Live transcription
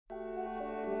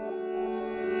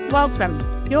Welcome.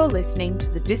 You're listening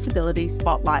to the Disability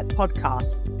Spotlight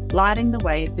podcast, lighting the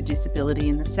way for disability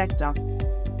in the sector.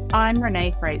 I'm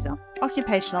Renee Fraser,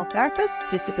 occupational therapist,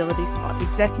 Disability Spot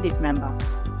executive member.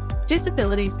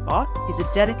 Disability Spot is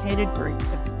a dedicated group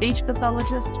of speech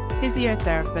pathologists,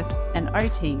 physiotherapists, and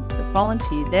OTs that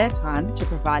volunteer their time to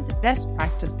provide the best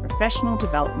practice professional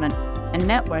development and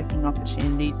networking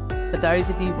opportunities for those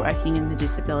of you working in the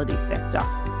disability sector.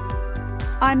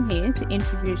 I'm here to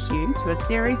introduce you to a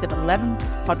series of 11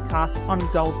 podcasts on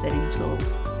goal-setting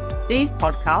tools. These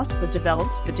podcasts were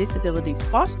developed for Disability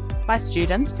Spot by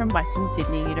students from Western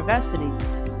Sydney University,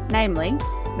 namely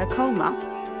Nicole Muck,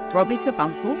 Robbie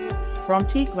Carbuncle,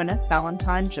 Bronte Gwyneth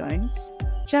Valentine-Jones,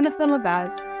 Jennifer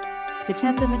Labaz,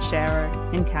 Katenda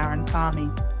Machero, and Karen Farmy.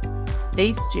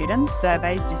 These students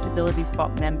surveyed Disability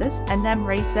Spot members and then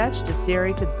researched a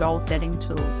series of goal-setting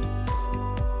tools.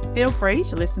 Feel free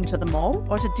to listen to them all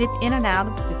or to dip in and out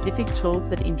of specific tools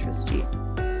that interest you.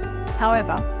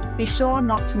 However, be sure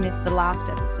not to miss the last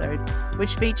episode,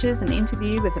 which features an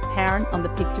interview with a parent on the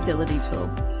Pictability tool.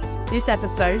 This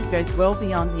episode goes well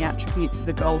beyond the attributes of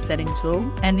a goal-setting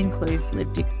tool and includes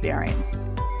lived experience.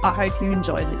 I hope you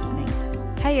enjoy listening.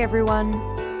 Hey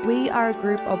everyone, we are a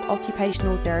group of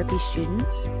occupational therapy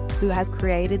students who have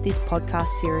created this podcast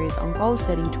series on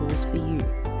goal-setting tools for you,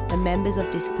 the members of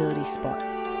Disability Spot.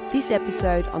 This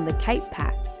episode on the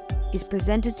PAC is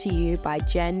presented to you by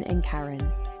Jen and Karen.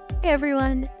 Hey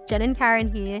everyone, Jen and Karen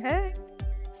here. Hey.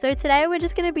 So today we're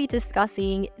just going to be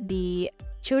discussing the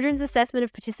Children's Assessment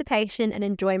of Participation and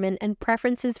Enjoyment and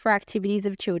Preferences for Activities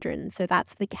of Children. So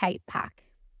that's the PAC.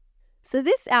 So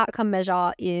this outcome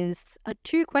measure is a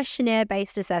 2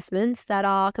 questionnaire-based assessments that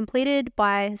are completed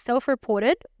by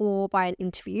self-reported or by an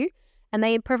interview, and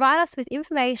they provide us with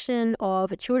information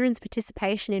of children's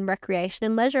participation in recreation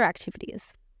and leisure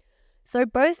activities. So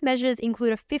both measures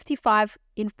include 55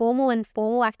 informal and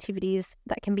formal activities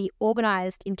that can be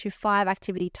organised into 5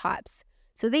 activity types.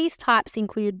 So these types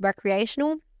include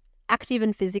recreational, active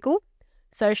and physical,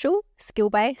 social,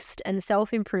 skill-based, and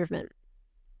self-improvement.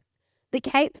 The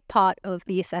CAPE part of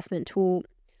the assessment tool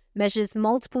measures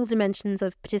multiple dimensions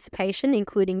of participation,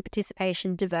 including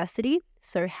participation diversity,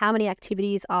 so how many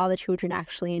activities are the children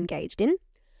actually engaged in,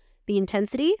 the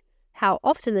intensity, how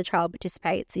often the child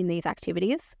participates in these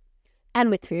activities, and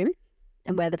with whom,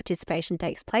 and where the participation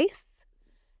takes place,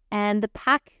 and the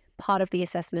PAC part of the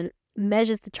assessment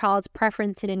measures the child's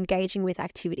preference in engaging with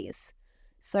activities.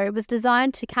 So it was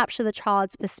designed to capture the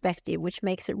child's perspective, which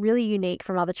makes it really unique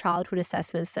from other childhood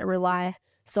assessments that rely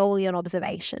solely on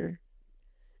observation.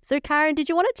 So Karen, did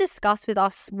you want to discuss with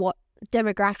us what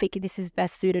demographic this is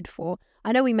best suited for?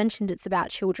 I know we mentioned it's about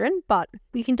children, but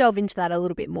we can delve into that a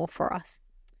little bit more for us.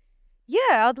 Yeah,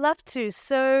 I'd love to.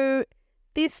 So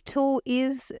this tool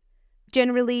is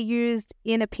generally used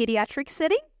in a pediatric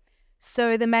setting.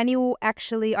 So the manual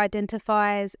actually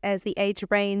identifies as the age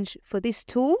range for this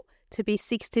tool to be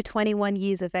 6 to 21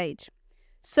 years of age.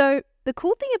 So the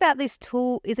cool thing about this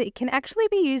tool is it can actually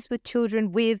be used with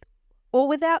children with or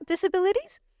without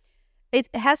disabilities. It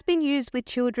has been used with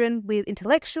children with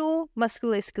intellectual,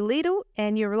 musculoskeletal,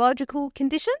 and neurological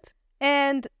conditions.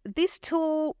 And this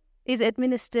tool is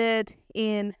administered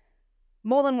in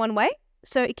more than one way.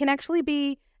 So it can actually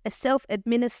be a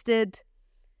self-administered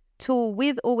tool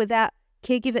with or without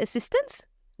caregiver assistance,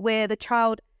 where the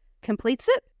child completes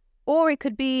it. Or it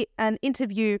could be an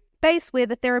interview based where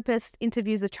the therapist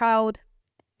interviews the child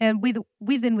and with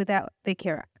and without their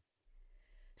carer.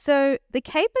 So the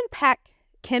CAPE and PAC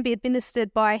can be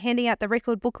administered by handing out the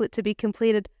record booklet to be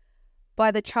completed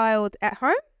by the child at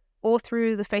home or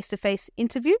through the face-to-face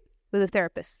interview with a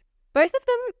therapist. Both of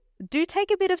them do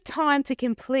take a bit of time to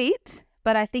complete,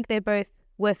 but I think they're both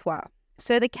worthwhile.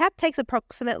 So the CAP takes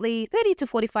approximately 30 to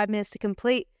 45 minutes to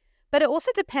complete, but it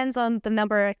also depends on the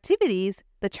number of activities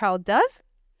the child does,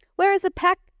 whereas the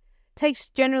PAC takes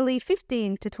generally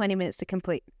 15 to 20 minutes to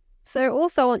complete. So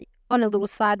also on a little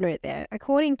side note there,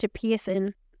 according to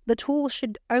Pearson, the tool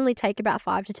should only take about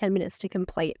 5 to 10 minutes to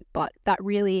complete, but that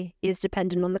really is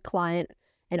dependent on the client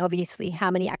and obviously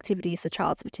how many activities the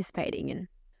child's participating in.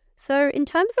 So in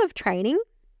terms of training,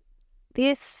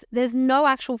 there's no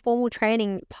actual formal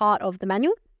training part of the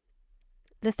manual.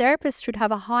 The therapist should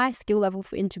have a high skill level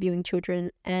for interviewing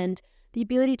children and the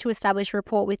ability to establish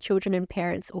rapport with children and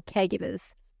parents or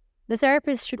caregivers. The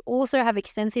therapist should also have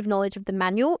extensive knowledge of the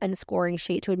manual and scoring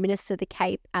sheet to administer the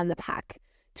CAPE and the PAC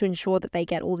to ensure that they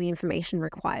get all the information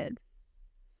required.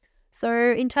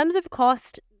 So in terms of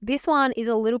cost, this one is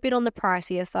a little bit on the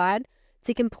pricier side.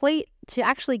 To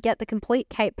actually get the complete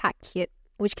CAPE PAC kit,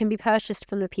 which can be purchased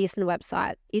from the Pearson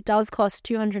website, it does cost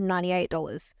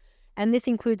 $298. And this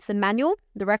includes the manual,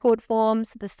 the record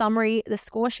forms, the summary, the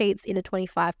score sheets in a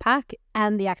 25 pack,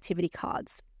 and the activity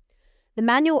cards. The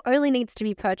manual only needs to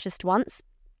be purchased once,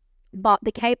 but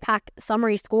the K-PAC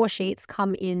summary score sheets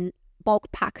come in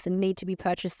bulk packs and need to be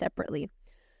purchased separately.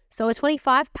 So a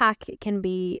 25 pack can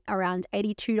be around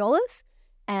 $82,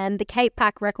 and the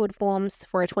K-PAC record forms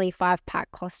for a 25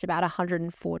 pack cost about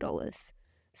 $104.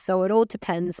 So it all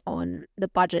depends on the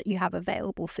budget you have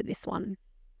available for this one.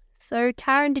 So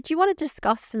Karen, did you want to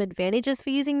discuss some advantages for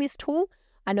using this tool?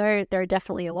 I know there are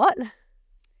definitely a lot.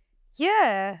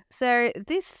 Yeah, so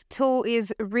this tool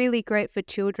is really great for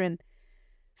children.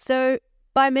 So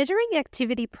by measuring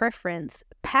activity preference,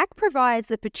 PAC provides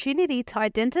the opportunity to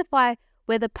identify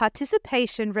whether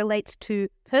participation relates to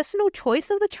personal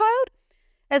choice of the child,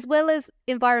 as well as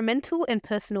environmental and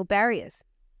personal barriers.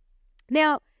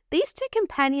 Now, these two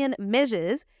companion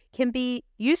measures can be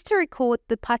used to record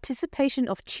the participation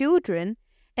of children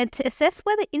and to assess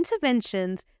whether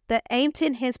interventions that aim to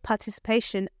enhance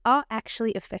participation are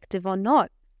actually effective or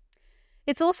not.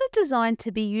 It's also designed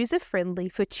to be user-friendly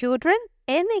for children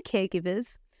and their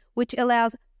caregivers, which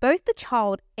allows both the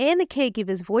child and the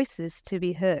caregiver's voices to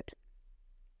be heard.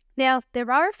 Now, there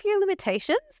are a few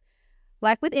limitations,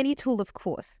 like with any tool, of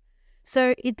course.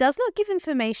 So it does not give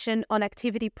information on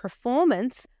activity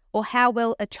performance or how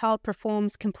well a child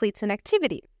completes an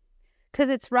activity, because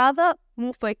it's rather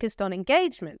more focused on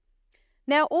engagement.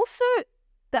 Now, also,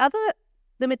 the other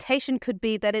limitation could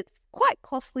be that it's quite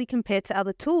costly compared to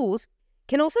other tools,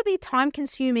 can also be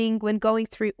time-consuming when going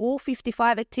through all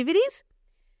 55 activities,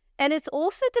 and it's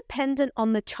also dependent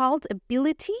on the child's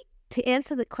ability to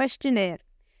answer the questionnaire,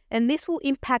 and this will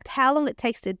impact how long it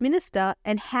takes to administer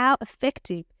and how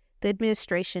effective the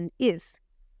administration is.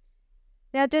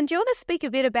 Now, Jen, do you want to speak a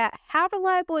bit about how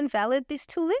reliable and valid this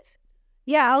tool is?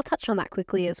 Yeah, I'll touch on that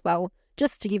quickly as well.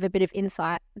 Just to give a bit of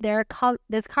insight,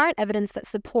 there's current evidence that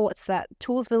supports that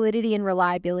tool's validity and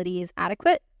reliability is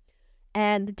adequate,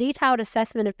 and the detailed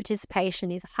assessment of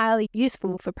participation is highly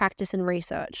useful for practice and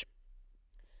research.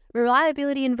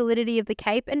 Reliability and validity of the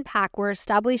CAPE and PAC were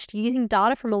established using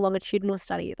data from a longitudinal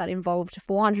study that involved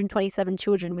 427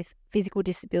 children with physical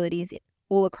disabilities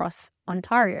all across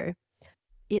Ontario.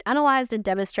 It analysed and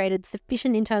demonstrated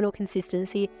sufficient internal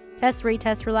consistency,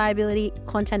 test-retest reliability,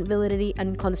 content validity,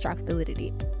 and construct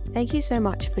validity. Thank you so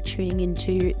much for tuning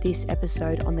into this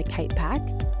episode on the CAPE PAC.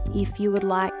 If you would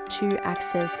like to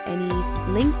access any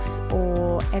links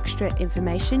or extra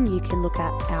information, you can look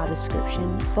at our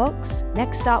description box.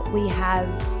 Next up, we have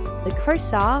the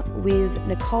COSA with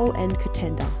Nicole and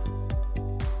Katenda.